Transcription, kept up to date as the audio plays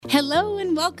Hello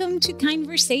and welcome to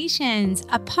Kindversations,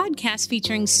 a podcast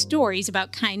featuring stories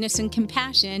about kindness and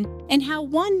compassion and how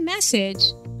one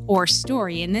message, or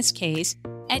story in this case,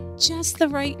 at just the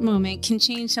right moment can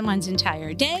change someone's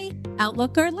entire day,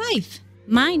 outlook, or life.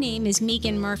 My name is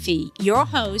Megan Murphy, your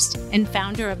host and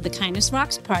founder of the Kindness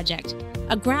Rocks Project,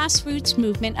 a grassroots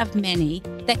movement of many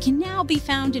that can now be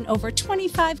found in over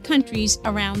 25 countries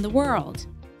around the world.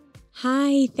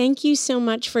 Hi, thank you so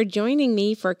much for joining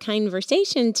me for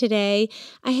Kindversation today.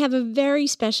 I have a very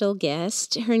special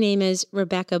guest. Her name is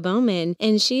Rebecca Bowman,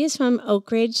 and she is from Oak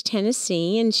Ridge,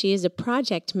 Tennessee, and she is a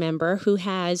project member who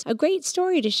has a great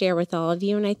story to share with all of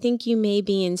you, and I think you may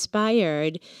be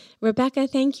inspired. Rebecca,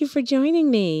 thank you for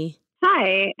joining me.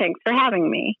 Hi, thanks for having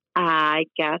me. I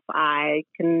guess I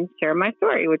can share my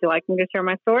story. Would you like me to share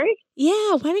my story?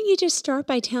 Yeah, why don't you just start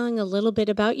by telling a little bit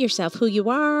about yourself, who you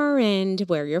are and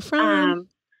where you're from?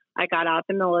 I got out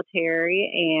the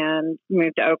military and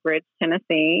moved to Oak Ridge,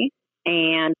 Tennessee,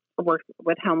 and worked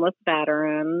with homeless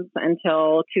veterans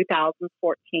until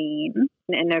 2014.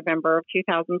 In November of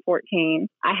 2014,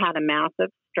 I had a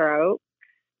massive stroke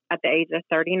at the age of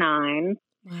 39.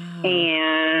 Wow.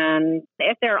 And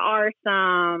if there are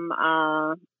some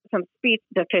speech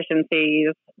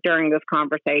deficiencies during this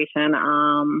conversation,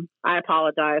 I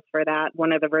apologize for that.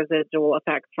 One of the residual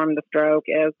effects from the stroke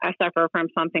is I suffer from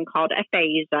something called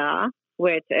aphasia,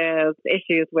 which is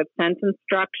issues with sentence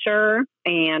structure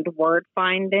and word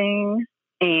finding.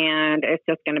 And it's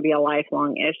just going to be a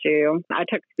lifelong issue. I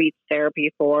took speech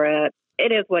therapy for it.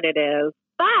 It is what it is.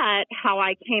 But how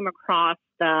I came across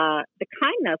the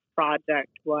Kindness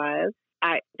Project was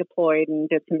I deployed and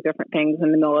did some different things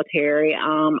in the military.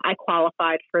 I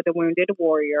qualified for the Wounded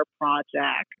Warrior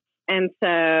Project. And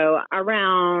so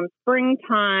around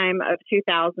springtime of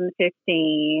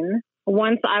 2015,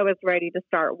 once I was ready to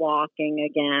start walking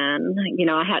again,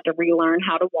 I had to relearn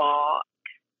how to walk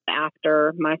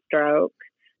after my stroke.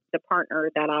 The partner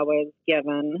that I was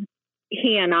given,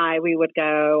 he and we would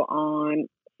go on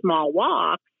small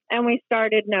walks, and we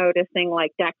started noticing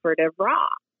like decorative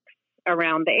rocks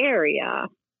around the area.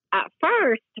 At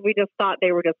first, we just thought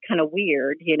they were just kind of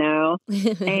weird,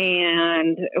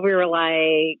 and we were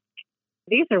like,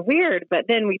 these are weird. But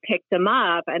then we picked them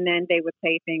up, and then they would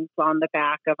say things on the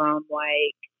back of them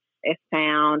like, if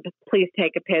found, please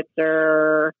take a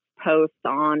picture, post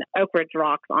on Oak Ridge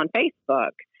Rocks on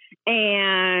Facebook.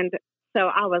 And so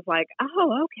I was like,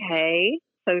 oh, okay.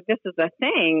 So this is a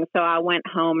thing. So I went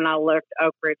home and I looked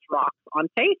Oak Ridge Rocks on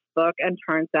Facebook, and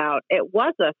turns out it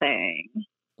was a thing.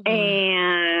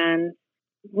 And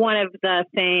one of the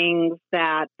things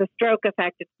that the stroke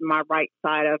affected my right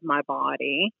side of my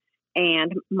body,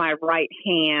 and my right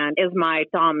hand is my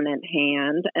dominant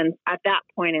hand. And at that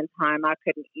point in time, I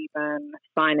couldn't even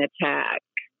sign a check.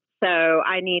 So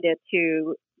I needed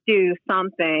to do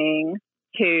something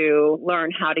to learn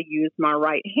how to use my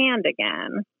right hand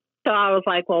again. So I was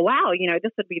like, well, wow,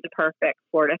 this would be the perfect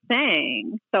sort of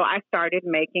thing. So I started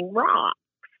making rocks.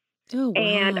 Oh, wow.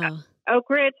 And Oak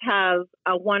Ridge has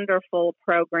a wonderful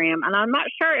program. And I'm not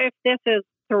sure if this is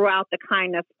throughout the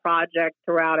Kindness Project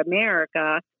throughout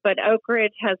America, but Oak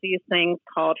Ridge has these things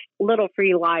called little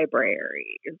free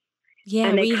libraries. Yeah,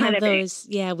 and we have those.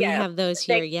 Yeah, we have those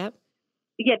here. Yep.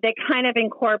 Yeah, they kind of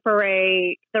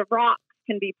incorporate the rocks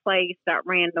can be placed at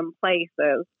random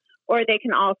places, or they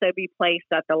can also be placed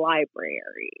at the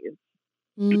libraries.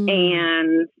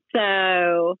 And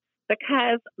so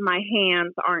because my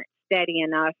hands aren't steady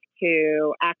enough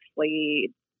to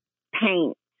actually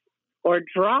paint or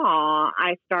draw,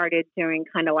 I started doing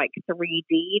kind of like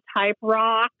 3D type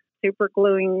rocks, super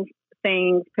gluing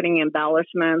things, putting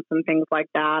embellishments and things like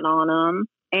that on them.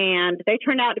 And they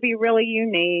turned out to be really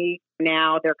unique.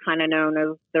 Now they're kind of known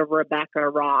as the Rebecca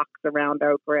Rocks around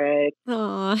Oak Ridge.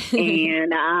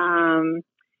 And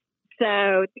so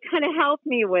they kind of helped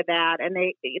me with that. And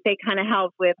they kind of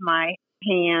helped with my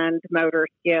hand motor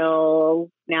skills.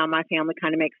 Now my family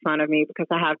kind of makes fun of me because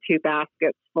I have 2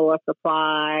 baskets full of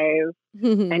supplies.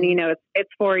 And, it's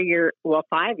 5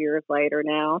 years later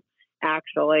now,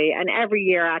 actually. And every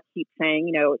year I keep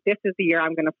saying, this is the year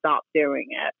I'm going to stop doing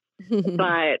it.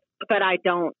 But I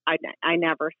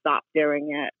never stopped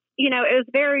doing it. It was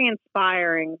very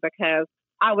inspiring because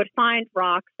I would find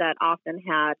rocks that often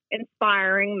had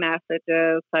inspiring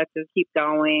messages such as keep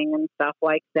going and stuff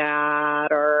like that,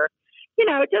 or,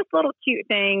 just little cute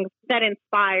things that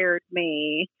inspired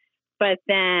me. But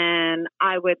then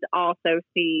I would also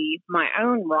see my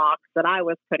own rocks that I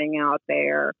was putting out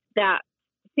there that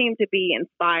seemed to be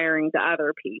inspiring to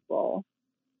other people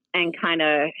and kind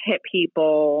of hit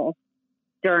people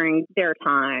during their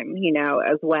time,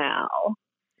 as well.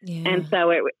 And Yeah.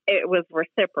 so it was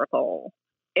reciprocal.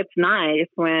 It's nice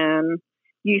when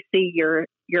you see your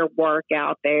work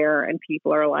out there and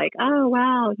people are like, oh,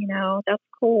 wow, that's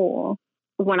cool.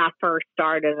 When I first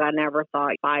started, I never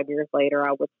thought 5 years later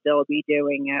I would still be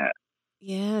doing it.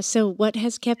 Yeah. So what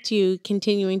has kept you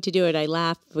continuing to do it? I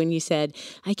laughed when you said,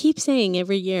 I keep saying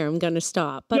every year I'm going to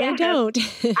stop, but I Yes, don't.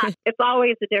 it's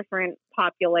always a different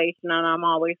population, and I'm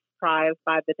always surprised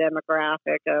by the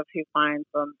demographic of who finds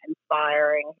them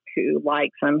inspiring, who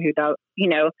likes them, who does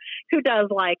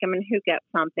like them, and who gets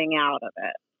something out of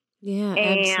it. Yeah,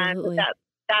 And absolutely.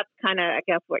 that's kind of, I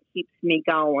guess, what keeps me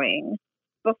going.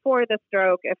 Before the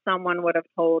stroke, if someone would have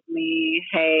told me,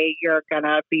 hey, you're going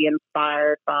to be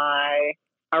inspired by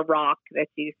a rock that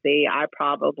you see, I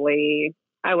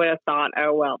would have thought,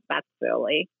 oh, well, that's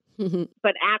silly.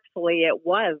 But actually, it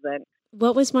wasn't.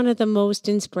 What was one of the most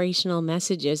inspirational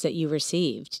messages that you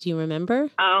received? Do you remember?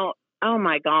 Oh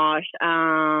my gosh.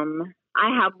 I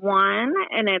have one,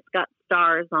 and it's got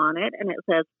stars on it, and it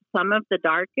says, some of the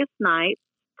darkest nights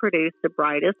produce the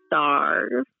brightest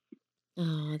stars.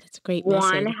 Oh, that's a great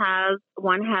One message.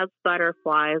 has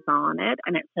butterflies on it,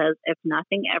 and it says, if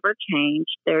nothing ever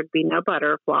changed, there'd be no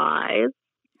butterflies.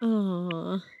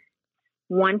 Oh,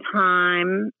 One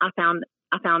time I found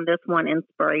this one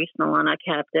inspirational, and I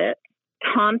kept it.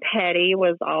 Tom Petty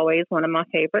was always one of my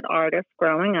favorite artists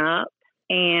growing up,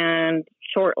 and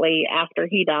shortly after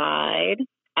he died,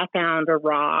 I found a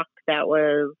rock that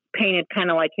was painted kind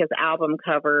of like his album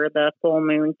cover, the Full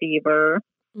Moon Fever.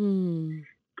 mm.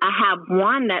 I have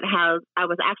one that I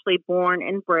was actually born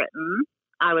in Britain.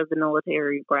 I was a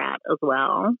military brat as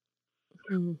well.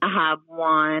 Mm. I have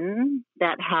one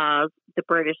that has the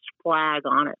British flag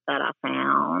on it that I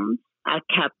found. I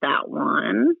kept that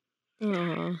one.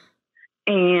 Oh.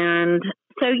 And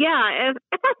so, yeah,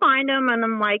 if I find them and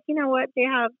I'm like, you know what, they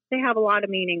have a lot of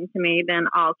meaning to me, then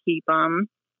I'll keep them.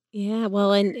 Yeah,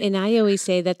 well, and I always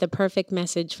say that the perfect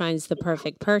message finds the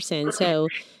perfect person. So,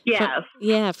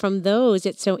 Yes. from those,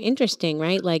 it's so interesting,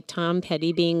 right? Like Tom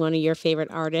Petty being one of your favorite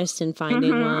artists and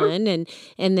finding Mm-hmm. one,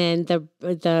 and then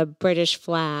the British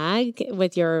flag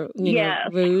with your Yes.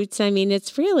 roots. I mean,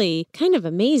 it's really kind of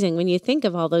amazing when you think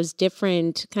of all those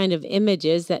different kind of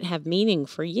images that have meaning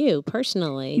for you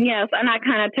personally. Yes, and I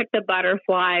kind of took the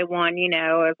butterfly one,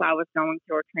 as I was going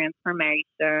through a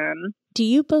transformation. Do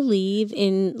you believe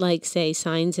in, like, say,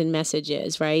 signs and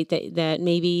messages, right? That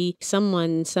maybe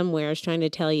someone somewhere is trying to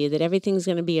tell you that everything's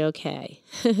going to be okay.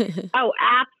 Oh,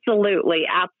 absolutely.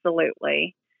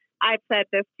 Absolutely. I've said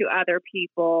this to other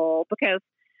people because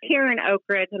here in Oak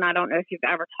Ridge, and I don't know if you've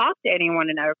ever talked to anyone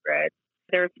in Oak Ridge,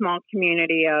 there's a small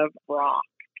community of rock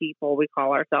people. We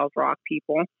call ourselves rock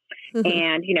people.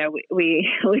 And, we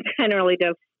generally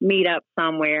just meet up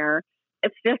somewhere.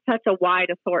 It's just such a wide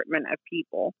assortment of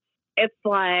people. It's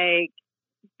like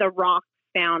the rock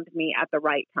found me at the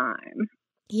right time.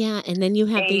 Yeah, and then you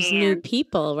have these new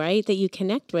people, right, that you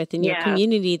connect with in your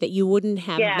community that you wouldn't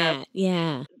have met.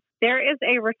 Yeah. There is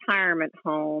a retirement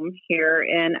home here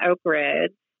in Oak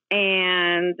Ridge,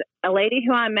 and a lady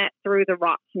who I met through the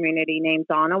rock community named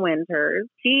Donna Winters,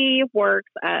 she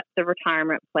works at the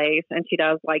retirement place, and she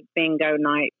does like bingo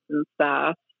nights and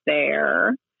stuff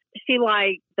there. She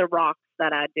liked the rocks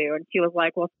that I do, and she was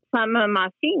like, well, some of my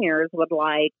seniors would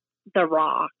like the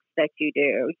rocks that you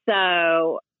do.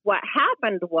 So what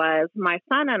happened was my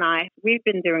son and I, we've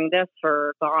been doing this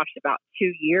for, about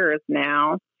 2 years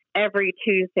now. Every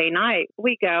Tuesday night,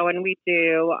 we go and we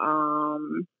do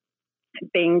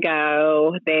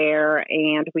bingo there,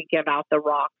 and we give out the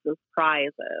rocks as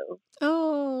prizes.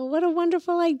 Oh, what a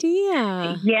wonderful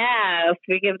idea. Yes,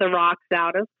 we give the rocks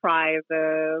out as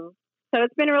prizes. So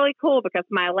it's been really cool because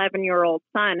my 11-year-old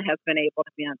son has been able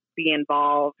to be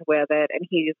involved with it, and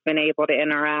he's been able to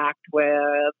interact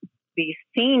with these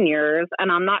seniors.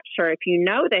 And I'm not sure if you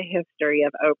know the history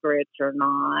of Oak Ridge or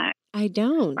not. I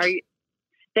don't.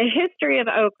 The history of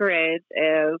Oak Ridge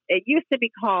is it used to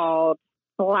be called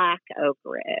Black Oak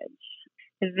Ridge.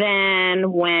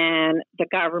 Then when the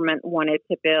government wanted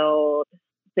to build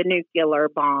the nuclear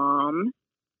bomb,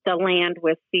 the land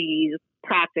was seized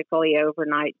practically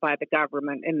overnight by the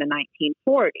government in the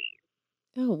 1940s.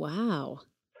 Oh, wow.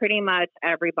 Pretty much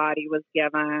everybody was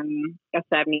given a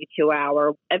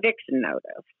 72-hour eviction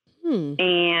notice.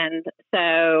 And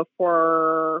so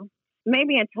for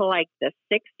maybe until like the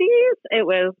 60s, it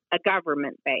was a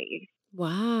government base.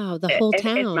 Wow, the whole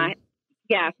town.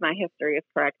 Yes, my history is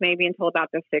correct. Maybe until about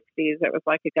the 60s, it was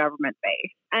like a government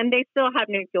base. And they still have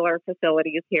nuclear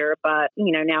facilities here, but,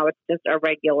 now it's just a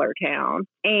regular town.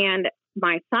 And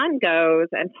my son goes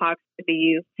and talks to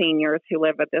these seniors who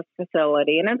live at this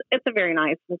facility, and it's a very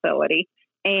nice facility.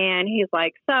 And he's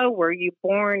like, so were you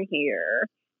born here?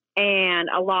 And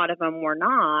a lot of them were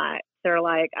not. They're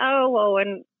like, oh, well,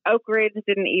 and Oak Ridge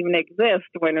didn't even exist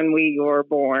when we were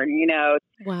born, you know.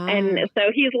 Wow. And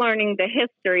so he's learning the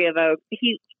history of Oak.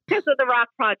 Because of the Rock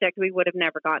Project, we would have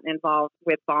never gotten involved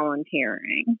with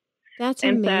volunteering. That's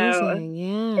and amazing.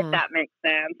 If that makes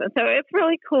sense. And so it's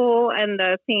really cool. And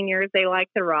the seniors, they like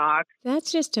the Rocks.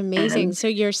 That's just amazing. So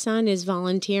your son is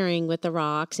volunteering with the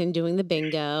Rocks and doing the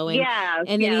bingo. And,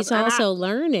 and then he's also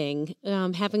learning,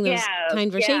 having those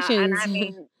conversations.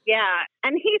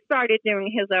 And he started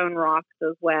doing his own rocks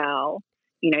as well.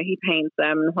 You know, he paints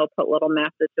them and he'll put little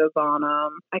messages on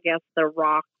them. I guess the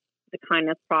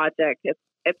Kindness Project,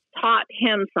 it's taught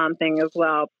him something as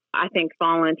well. I think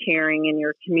volunteering in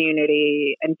your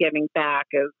community and giving back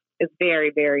is very,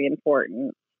 very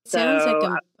important. Sounds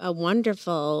like a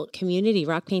wonderful community,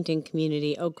 rock painting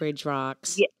community, Oak Ridge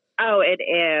Rocks. Yeah. Oh, it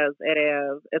is. It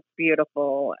is. It's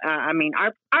beautiful. I mean,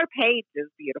 our page is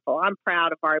beautiful. I'm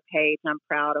proud of our page. I'm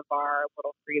proud of our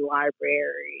little free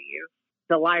libraries.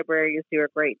 The libraries do a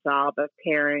great job of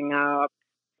pairing up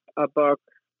a book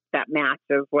that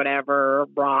matches whatever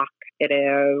rock it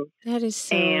is. That is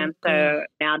so And so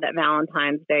now that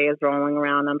Valentine's Day is rolling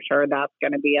around, I'm sure that's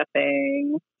going to be a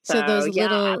thing. So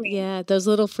those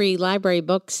little free library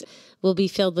books will be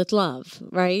filled with love,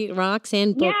 right? Rocks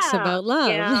and books about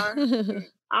love. Yeah.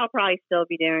 I'll probably still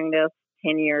be doing this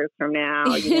 10 years from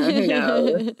now, you know, who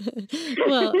knows?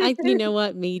 Well, you know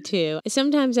what? Me too.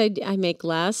 Sometimes I make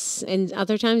less and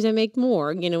other times I make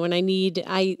more, you know, when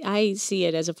I see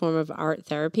it as a form of art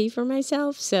therapy for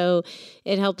myself. So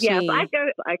it helps me. Yes,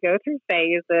 I go through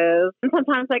phases. And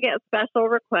sometimes I get special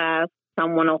requests.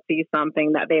 Someone will see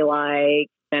something that they like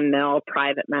and they'll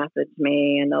private message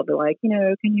me and they'll be like, you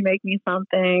know, can you make me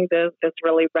something? This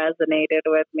really resonated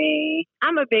with me.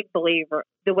 I'm a big believer,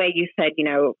 the way you said, you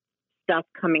know, stuff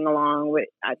coming along with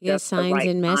just signs the right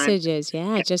and messages.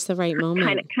 time. Yeah, just the right moment.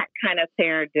 Kind of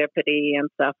serendipity and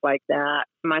stuff like that.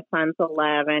 My son's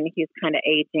 11. He's kind of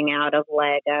aging out of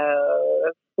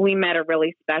Legos. We met a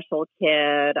really special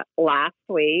kid last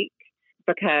week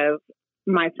because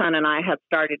my son and I had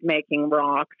started making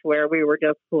rocks where we were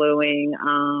just gluing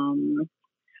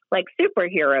like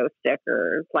superhero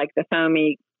stickers, like the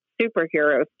foamy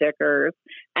superhero stickers,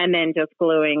 and then just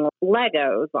gluing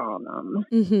Legos on them.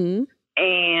 Mm-hmm.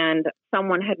 And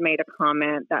someone had made a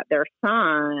comment that their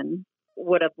son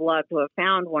would have loved to have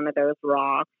found one of those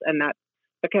rocks, and that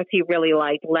because he really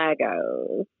liked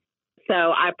Legos. So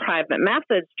I private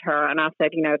messaged her and I said,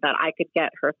 you know, that I could get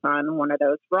her son one of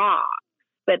those rocks.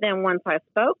 But then once I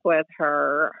spoke with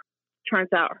her, turns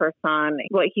out her son,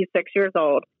 well, he's 6 years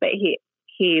old, but he's,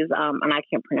 and I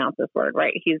can't pronounce this word,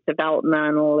 right? He's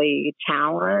developmentally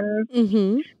challenged,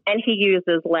 mm-hmm. and he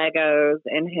uses Legos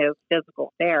in his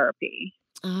physical therapy.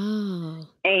 Oh.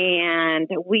 And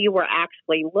we were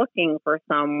actually looking for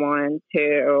someone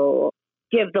to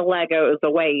give the Legos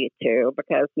away to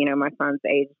because, you know, my son's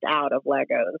aged out of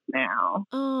Legos now.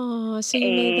 Oh, so you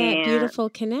made that beautiful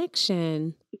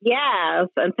connection. Yes.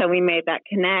 And so we made that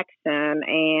connection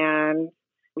and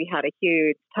we had a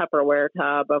huge Tupperware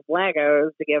tub of Legos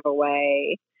to give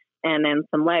away and then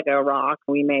some Lego rocks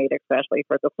we made especially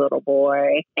for this little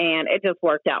boy. And it just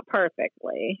worked out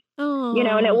perfectly. Oh. You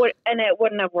know, and it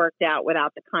wouldn't have worked out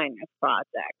without the Kindness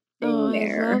Project. Oh, I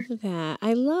love that.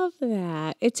 I love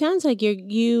that. It sounds like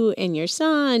you and your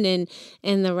son and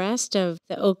the rest of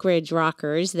the Oak Ridge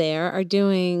Rockers there are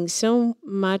doing so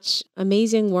much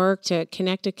amazing work to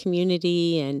connect a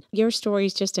community, and your story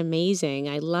is just amazing.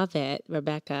 I love it,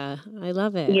 Rebecca. I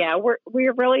love it. Yeah, we're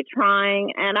really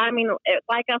trying, and I mean,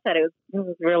 like I said, it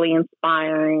was really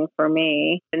inspiring for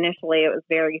me. Initially, it was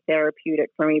very therapeutic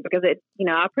for me because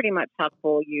I pretty much have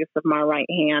full use of my right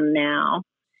hand now.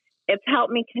 It's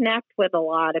helped me connect with a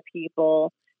lot of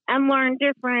people and learn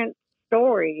different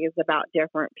stories about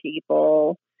different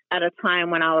people at a time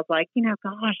when I was like,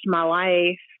 gosh, my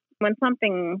life, when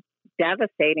something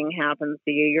devastating happens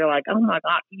to you, you're like, oh my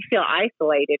God, you feel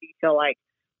isolated. You feel like,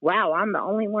 wow, I'm the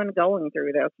only one going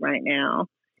through this right now.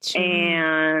 Sure.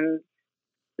 And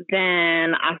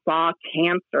then I saw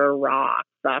cancer rocks.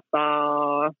 I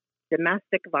saw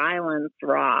domestic violence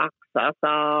rocks. I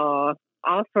saw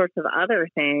all sorts of other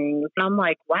things. And I'm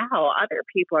like, wow, other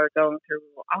people are going through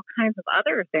all kinds of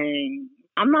other things.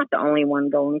 I'm not the only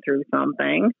one going through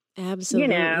something.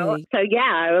 Absolutely. So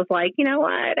yeah, I was like, you know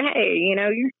what? Hey,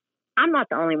 I'm not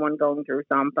the only one going through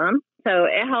something. So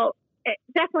it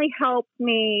definitely helped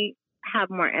me have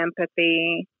more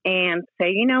empathy and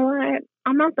say, you know what?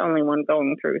 I'm not the only one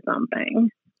going through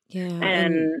something. Yeah.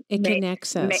 And it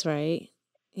connects us, right?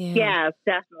 Yeah. Yes,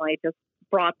 definitely. Just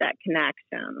brought that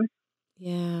connection.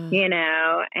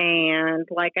 Yeah. And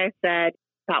like I said,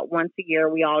 about once a year,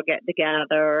 we all get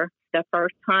together. The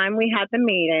first time we had the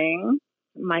meeting,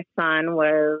 my son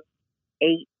was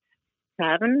 7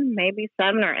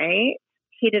 or 8.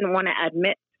 He didn't want to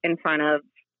admit in front of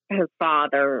his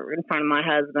father, in front of my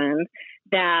husband,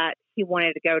 that he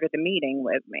wanted to go to the meeting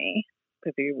with me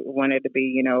because he wanted to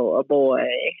be, a boy.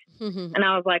 Mm-hmm. And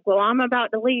I was like, well, I'm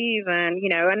about to leave. And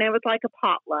it was like a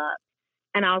potluck.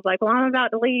 And I was like, well, I'm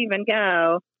about to leave and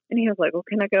go. And he was like, well,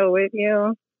 can I go with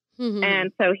you? Mm-hmm.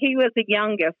 And so he was the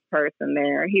youngest person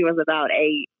there. He was about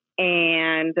 8.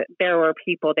 And there were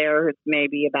people there who's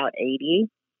maybe about 80.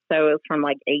 So it was from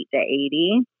like 8 to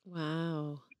 80.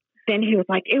 Wow. Then he was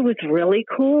like, it was really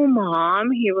cool,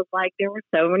 Mom. He was like, there were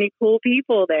so many cool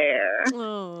people there.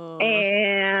 Oh.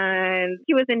 And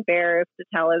he was embarrassed to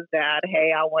tell his dad,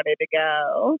 hey, I wanted to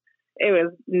go. It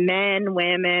was men,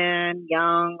 women,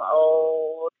 young,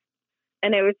 old.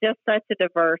 And it was just such a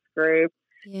diverse group.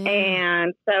 Yeah.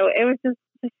 And so it was just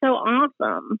so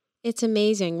awesome. It's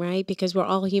amazing, right? Because we're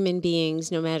all human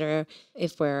beings, no matter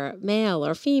if we're male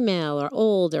or female or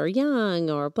old or young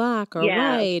or black or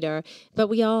white, but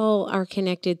we all are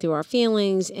connected through our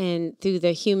feelings and through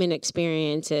the human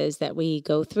experiences that we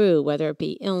go through, whether it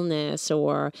be illness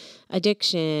or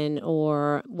addiction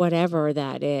or whatever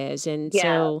that is. And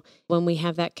so when we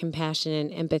have that compassion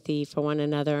and empathy for one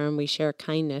another and we share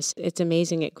kindness, it's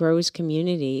amazing. It grows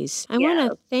communities. I want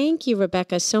to thank you,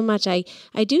 Rebecca, so much. I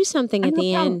do something at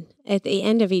the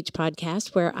end of each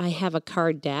podcast where I have a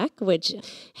card deck, which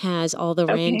has all the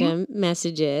random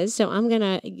messages. So I'm going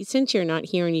to, since you're not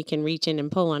here and you can reach in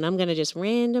and pull one, I'm going to just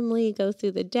randomly go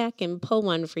through the deck and pull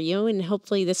one for you. And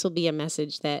hopefully this will be a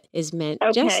message that is meant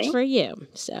just for you.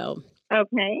 So.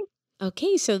 Okay.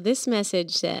 So this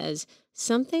message says,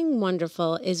 something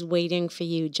wonderful is waiting for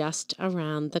you just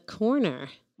around the corner.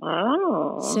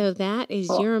 Oh. So that is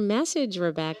your message,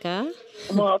 Rebecca.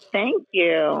 Well, thank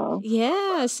you.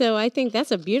 Yeah, so I think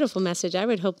that's a beautiful message. I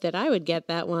would hope that I would get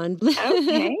that one.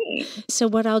 Okay. So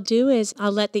what I'll do is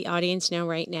I'll let the audience know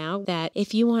right now that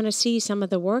if you want to see some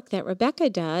of the work that Rebecca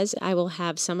does, I will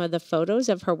have some of the photos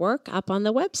of her work up on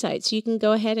the website. So you can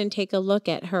go ahead and take a look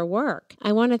at her work.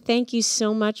 I want to thank you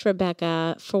so much,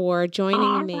 Rebecca, for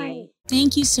joining me. Right.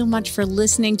 Thank you so much for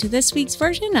listening to this week's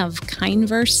version of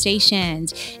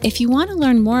Kindversations. If you want to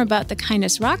learn more about the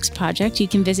Kindness Rocks Project, you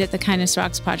can visit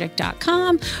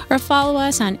thekindnessrocksproject.com or follow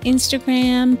us on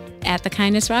Instagram at The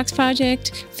Kindness Rocks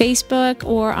Project, Facebook,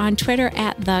 or on Twitter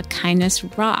at The Kindness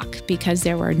Rock, because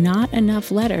there were not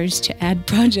enough letters to add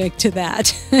project to that.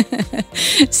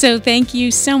 So thank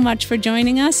you so much for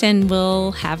joining us, and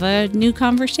we'll have a new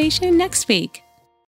conversation next week.